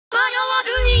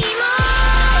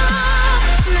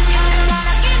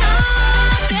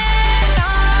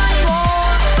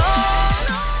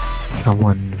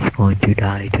Someone's going to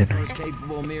die tonight. He's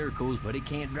capable of miracles, but he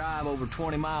can't drive over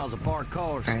 20 miles of parked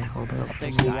cars. Alright, hold up. I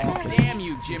think we'll walk. Damn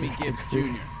you, Jimmy Gibbs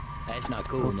Jr. That's not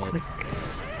cool, Ned.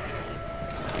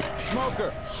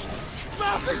 Smoker!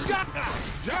 Smoker's got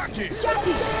Jockey!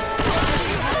 Jockey!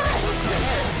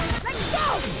 Let's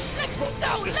go! Let's go!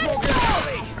 Let's go!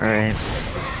 Alright.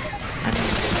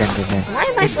 Why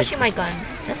am I switching my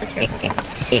guns? That's a terrible thing.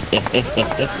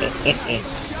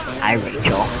 Hi,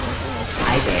 Rachel.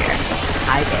 Hi there.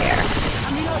 Hi there.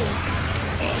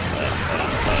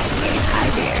 Hi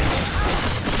there.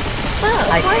 Wow,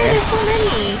 Hi why are there. there so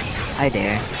many? Hi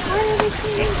there. Why are there so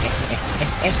many?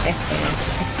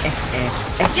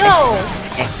 Yo!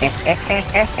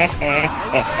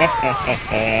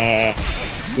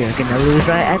 You're gonna lose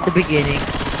right at the beginning.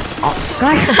 Oh,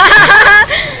 gosh!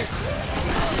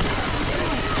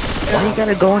 What do you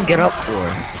gotta go and get up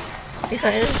for?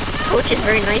 Because Coach is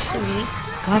very nice to me.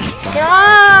 Gosh, Get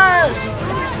up!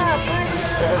 Stop!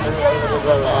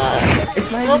 it's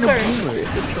not Smoker. even a boomer.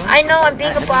 It's a drone. I know, I'm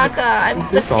being a baka. I'm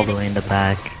This all the way in the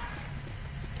back.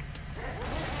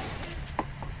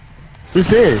 Who's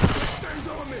this?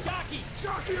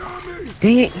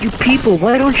 Dang it, you people,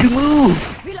 why don't you move?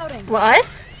 What,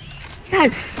 us?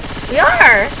 Yes! We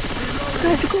are! You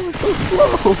guys are going so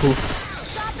slow!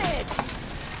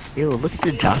 Ew, look at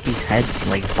the jockey's head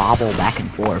like bobble back and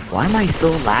forth. Why am I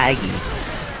so laggy?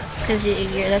 Because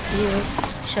that's you.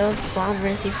 Show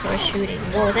bombers before shooting.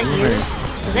 Whoa, was that you?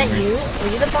 Was that you?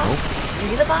 Were you the bomber? Were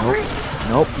you the bomber?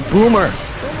 Nope. Boomer!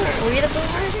 Boomer? Were you the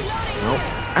boomer? Nope.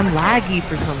 I'm laggy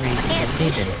for some reason. I can't see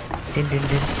shit. Din din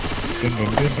din. Din din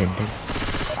din din din.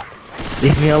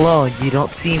 Leave me alone. You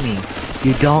don't see me.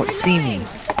 You don't see me.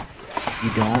 You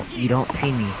don't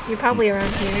see me. You're probably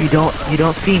around here. You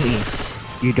don't see me.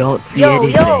 You don't see yo,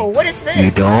 anything. Yo, what is this?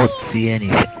 You don't see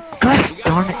anything. Gosh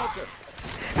darn it.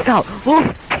 Stop. Whoa.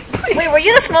 Wait, were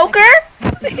you the smoker?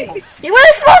 You were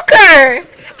the smoker!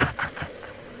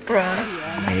 Bruh.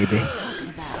 Maybe.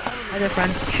 Hi there,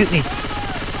 friend. Shoot me.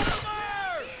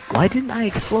 Why didn't I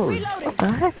explode? What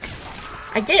the heck?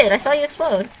 I did. I saw you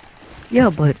explode. Yeah,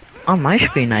 but on my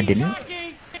screen I didn't.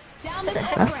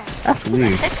 That's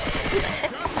weird.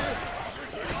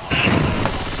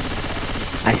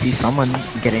 I see someone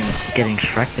getting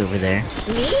Shrek over there.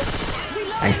 Me?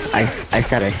 I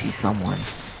said I see someone.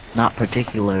 Not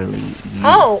particularly you.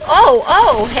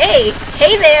 Oh, hey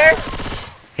there!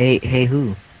 Hey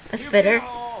who? A spitter.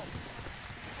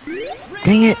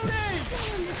 Dang it!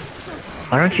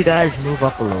 Why don't you guys move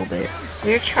up a little bit?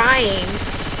 We're trying.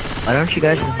 Why don't you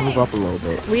guys just move up a little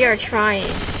bit? We are trying.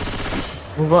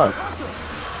 Move up.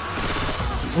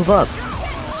 Move up.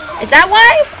 Is that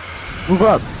why? Move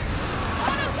up.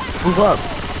 Move up.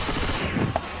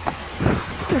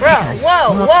 Bro,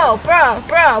 whoa, bro.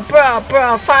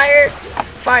 Fire.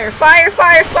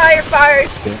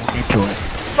 Get into it.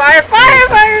 Fire.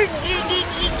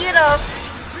 Get up.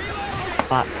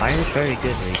 Fire is very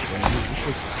good, Rachel. You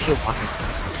should walk it.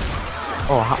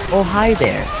 Oh, hi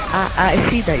there. I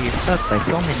see that you're stuck by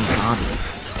so many zombies.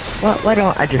 Why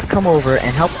don't I just come over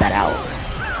and help that out?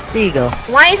 There you go.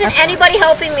 Why isn't anybody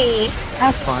helping me?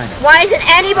 Have fun. Why isn't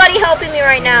anybody helping me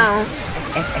right now?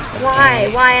 Why?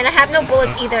 And I have no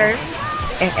bullets either.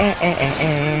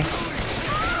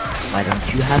 Why don't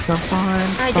you have some fun?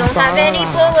 I don't have any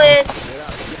bullets.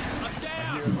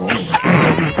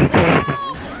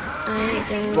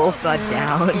 Both got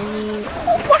down.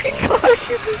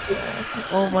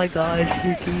 Oh my gosh,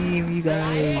 your team, you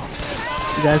guys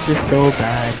are so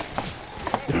bad.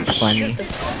 This is funny. Shoot the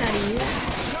fuck out of you.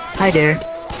 Hi there.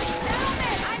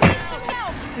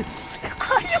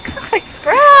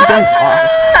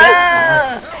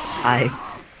 Hi.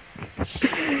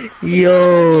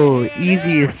 Yo,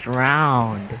 easiest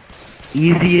round,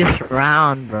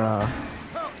 bro.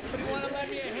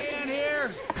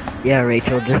 Yeah,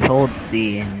 Rachel, just hold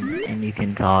C and you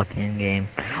can talk in game.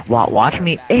 Watch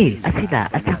me. Hey, I see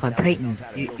that Attack on Titan.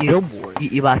 You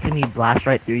about to see me blast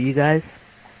right through you guys?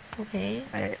 Okay.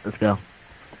 Alright, let's go.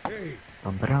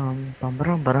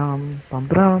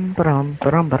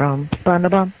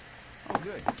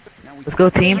 Let's go,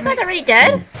 team. You guys already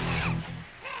dead?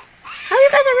 How are you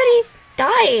guys already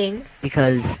dying?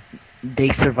 Because they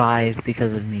survived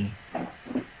because of me.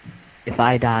 If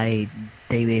I die,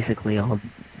 they basically all...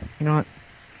 You know what?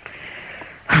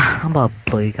 I'm about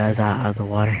to blow you guys out of the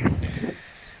water.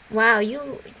 Wow,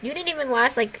 you didn't even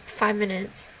last like 5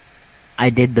 minutes. I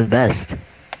did the best.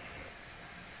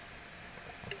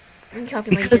 I'm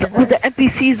talking about Because all the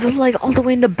NPCs was like all the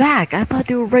way in the back. I thought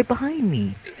they were right behind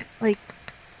me. Like...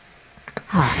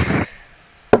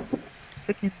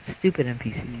 Freaking stupid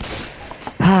NPCs.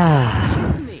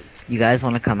 You guys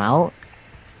want to come out?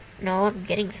 No, I'm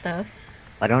getting stuff.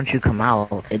 Why don't you come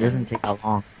out? It doesn't take that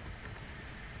long.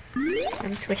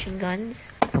 I'm switching guns.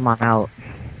 Come on out.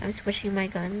 I'm switching my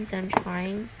guns. I'm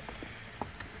trying.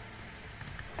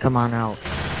 Come on out.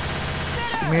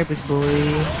 Come here, big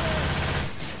boy.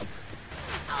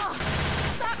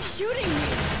 Stop shooting me!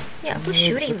 Yeah, who's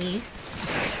shooting me?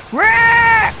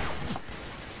 Rah!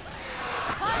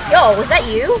 Yo, was that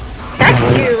you?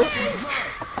 That's you.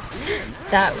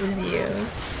 That was you.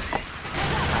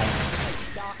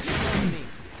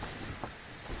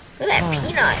 Look at that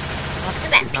peanut. Look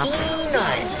at that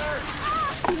peanut.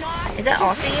 Is that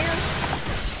also you?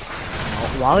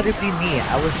 Why would it be me?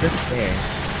 I was just there.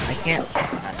 I can't say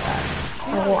that.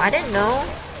 Oh, well, I didn't know.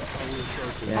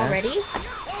 Yeah? Already?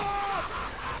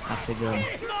 Have to go.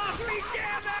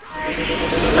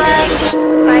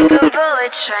 Like a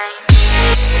bullet train.